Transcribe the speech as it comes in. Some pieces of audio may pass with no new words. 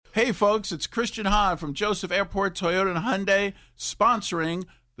Hey, folks, it's Christian Hahn from Joseph Airport Toyota and Hyundai sponsoring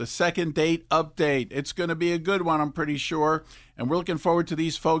the Second Date Update. It's going to be a good one, I'm pretty sure. And we're looking forward to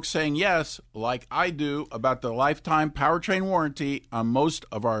these folks saying yes, like I do, about the lifetime powertrain warranty on most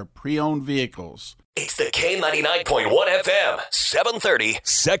of our pre-owned vehicles. It's the K99.1 FM, 730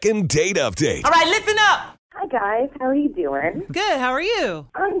 Second Date Update. All right, listen up. Hi, guys. How are you doing? Good. How are you?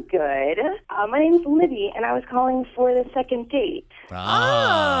 I'm good. My name's Libby, and I was calling for the second date. Oh,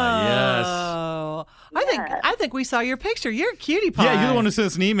 I think we saw your picture. You're a cutie pie. Yeah, you're the one who sent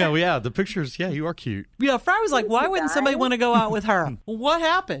us an email. Yeah, the pictures. Yeah, you are cute. Yeah, Fry was like, why wouldn't somebody want to go out with her? What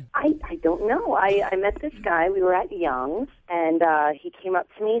happened? I don't know. I met this guy. We were at Young's, and he came up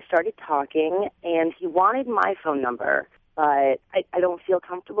to me, started talking, and he wanted my phone number. But I don't feel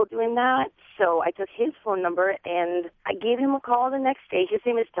comfortable doing that, so I took his phone number, and I gave him a call the next day. His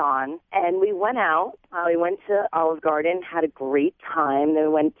name is Don, and we went out. We went to Olive Garden, had a great time. Then we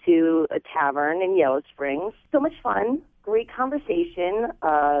went to a tavern in Yellow Springs. So much fun, great conversation,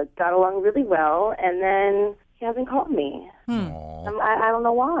 got along really well, and then he hasn't called me. I don't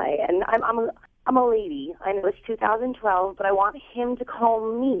know why, and I'm a lady. I know it's 2012, but I want him to call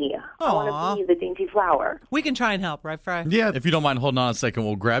me. Aww. I want to be the dainty flower. We can try and help, right, Fry? Yeah, if you don't mind holding on a second,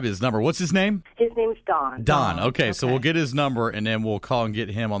 we'll grab his number. What's his name? His name's Don. Don. Okay, so we'll get his number, and then we'll call and get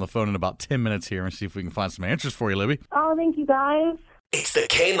him on the phone in about 10 minutes here and see if we can find some answers for you, Libby. Oh, thank you, guys. It's the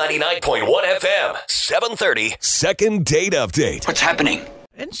K99.1 FM, 730 Second Date Update. What's happening?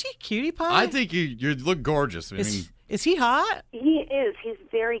 Isn't she a cutie pie? I think you look gorgeous. I mean, Is he hot? He is. He's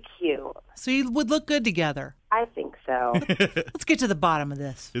very cute. So you would look good together. I think so. Let's get to the bottom of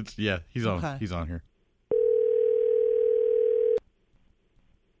this. he's on. Okay. He's on here.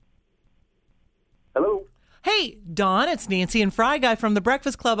 Hello. Hey, Don, it's Nancy and Fry Guy from the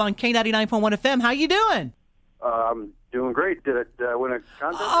Breakfast Club on K99.1 FM. How you doing? I'm doing great. Did I win a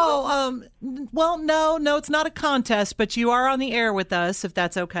contest? Well, no, it's not a contest, but you are on the air with us, if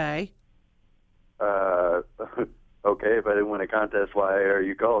that's okay. Okay, if I didn't win a contest, why are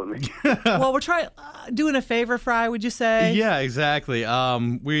you calling me? Well, we're trying doing a favor, Fry. Would you say? Yeah, exactly.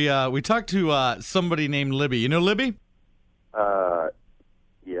 We talked to somebody named Libby. You know Libby?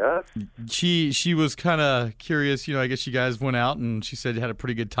 Yes. She was kind of curious. You know, I guess you guys went out, and she said you had a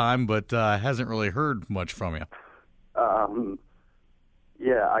pretty good time, but hasn't really heard much from you.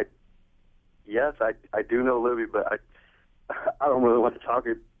 Yeah, I do know Libby, but I don't really want to talk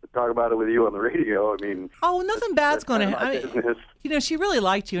about it with you on the radio. I mean, nothing bad's going to happen. You know, she really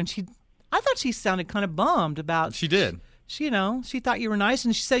liked you, and I thought she sounded kind of bummed about. She did. She thought you were nice,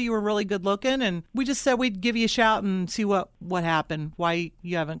 and she said you were really good looking, and we just said we'd give you a shout and see what happened, why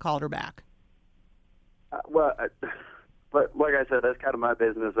you haven't called her back. But like I said, that's kind of my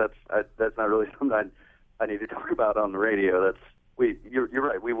business. That's not really something I need to talk about on the radio. You're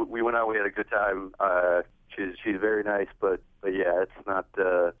right. We went out. We had a good time. She's very nice, but yeah, it's not.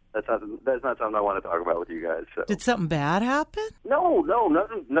 That's not something I want to talk about with you guys. So. Did something bad happen? No,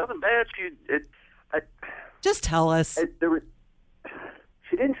 nothing bad. Just tell us.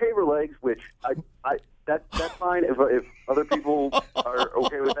 She didn't shave her legs, which that's fine. If other people are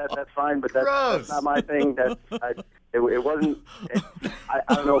okay with that, that's fine. But that's not my thing. It wasn't.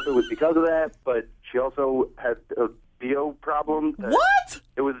 I don't know if it was because of that, but she also had a BO problem. What?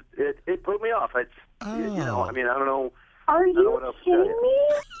 It put me off. You know, I mean, I don't know. Are you kidding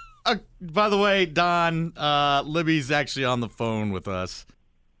me? By the way, Don, Libby's actually on the phone with us.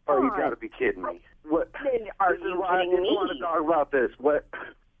 Oh, you got to be kidding me! What? Are you I kidding me? want to talk about this. What?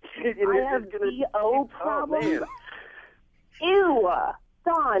 I have BO problem. Man. Ew,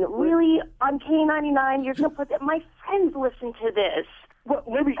 Don, really? On K99, you're gonna put that? My friends listen to this. What,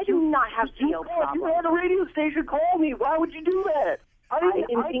 Libby? I do not have BO problem. You had a radio station call me. Why would you do that? I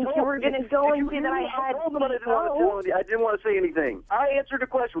didn't think you were going to go and say that I had BO. I didn't want to say anything. I answered the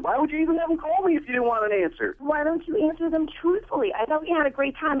question. Why would you even have them call me if you didn't want an answer? Why don't you answer them truthfully? I thought we had a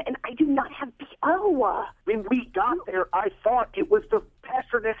great time, and I do not have BO. When we got there, I thought it was the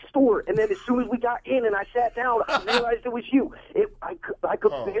pastor next door, and then as soon as we got in and I sat down, I realized it was you. I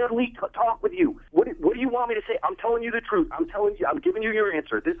could barely talk with you. What do you want me to say? I'm telling you the truth. I'm giving you your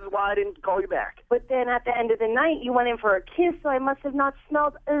answer. This is why I didn't call you back. But then at the end of the night, you went in for a kiss, so I must have not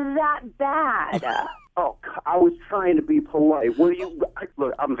smelled that bad. Oh, I was trying to be polite. What do you?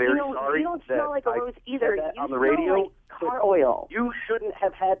 Look, I'm very sorry. You don't smell like a rose either. You on the radio. Like car oil. You shouldn't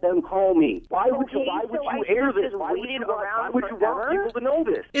have had them call me. Why would you air this? Why would you want people to know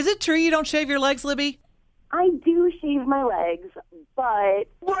this? Is it true you don't shave your legs, Libby? I do shave my legs,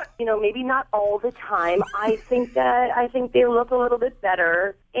 but maybe not all the time. I think they look a little bit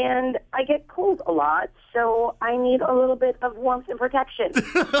better, and I get cold a lot, so I need a little bit of warmth and protection.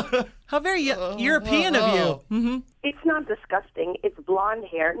 How very European of you. Mm-hmm. It's not disgusting. It's blonde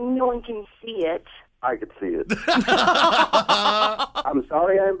hair. No one can see it. I could see it. I'm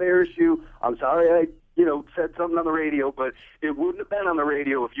sorry I embarrassed you. I'm sorry I said something on the radio, but it wouldn't have been on the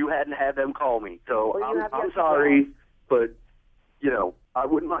radio if you hadn't had them call me. So I'm sorry, but I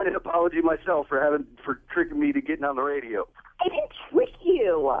wouldn't mind an apology myself for tricking me to getting on the radio. I didn't trick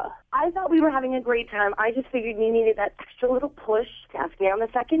you. I thought we were having a great time. I just figured you needed that extra little push to ask me on the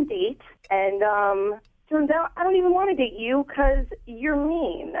second date, and turns out I don't even want to date you because you're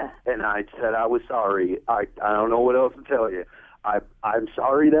mean. And I said I was sorry. I don't know what else to tell you. I'm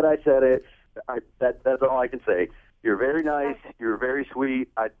sorry that I said it. That's all I can say. You're very nice. You're very sweet.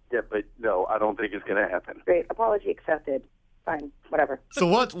 But no, I don't think it's going to happen. Great. Apology accepted. Fine. Whatever. So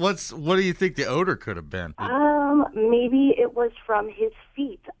what do you think the odor could have been? Maybe it was from his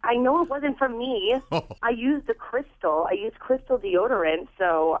feet. I know it wasn't from me. Oh. I used crystal deodorant,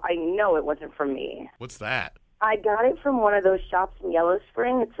 so I know it wasn't from me. What's that? I got it from one of those shops in Yellow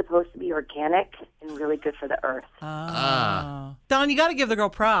Spring. It's supposed to be organic and really good for the earth. Don, you got to give the girl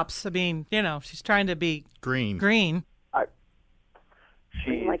props. I mean, she's trying to be green.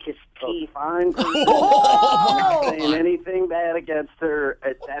 She's like his teeth. Fine. I'm not saying anything bad against her.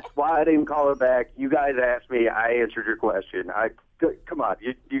 That's why I didn't call her back. You guys asked me. I answered your question. Come on.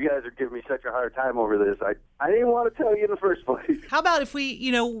 You guys are giving me such a hard time over this. I didn't want to tell you in the first place. How about if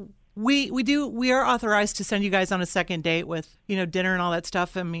we are authorized to send you guys on a second date with, dinner and all that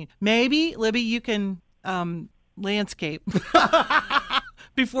stuff. I mean, maybe, Libby, you can landscape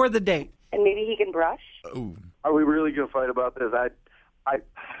before the date. And maybe he can brush. Ooh. Are we really going to fight about this?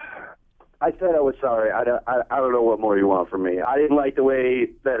 I said I was sorry. I don't know what more you want from me. I didn't like the way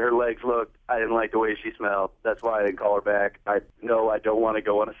that her legs looked. I didn't like the way she smelled. That's why I didn't call her back. I don't want to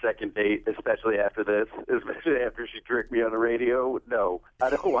go on a second date, especially after this, especially after she tricked me on the radio. No, I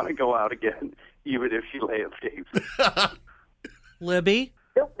don't want to go out again, even if she landscapes. Libby?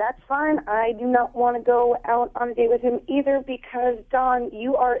 Nope, that's fine. I do not want to go out on a date with him either because, Don,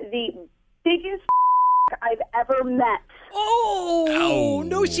 you are the biggest I've ever met. Oh, ow.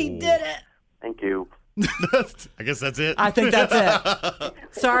 No, she didn't. Thank you. I guess that's it. I think that's it.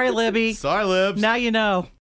 Sorry, Libby. Sorry, Libs. Now you know.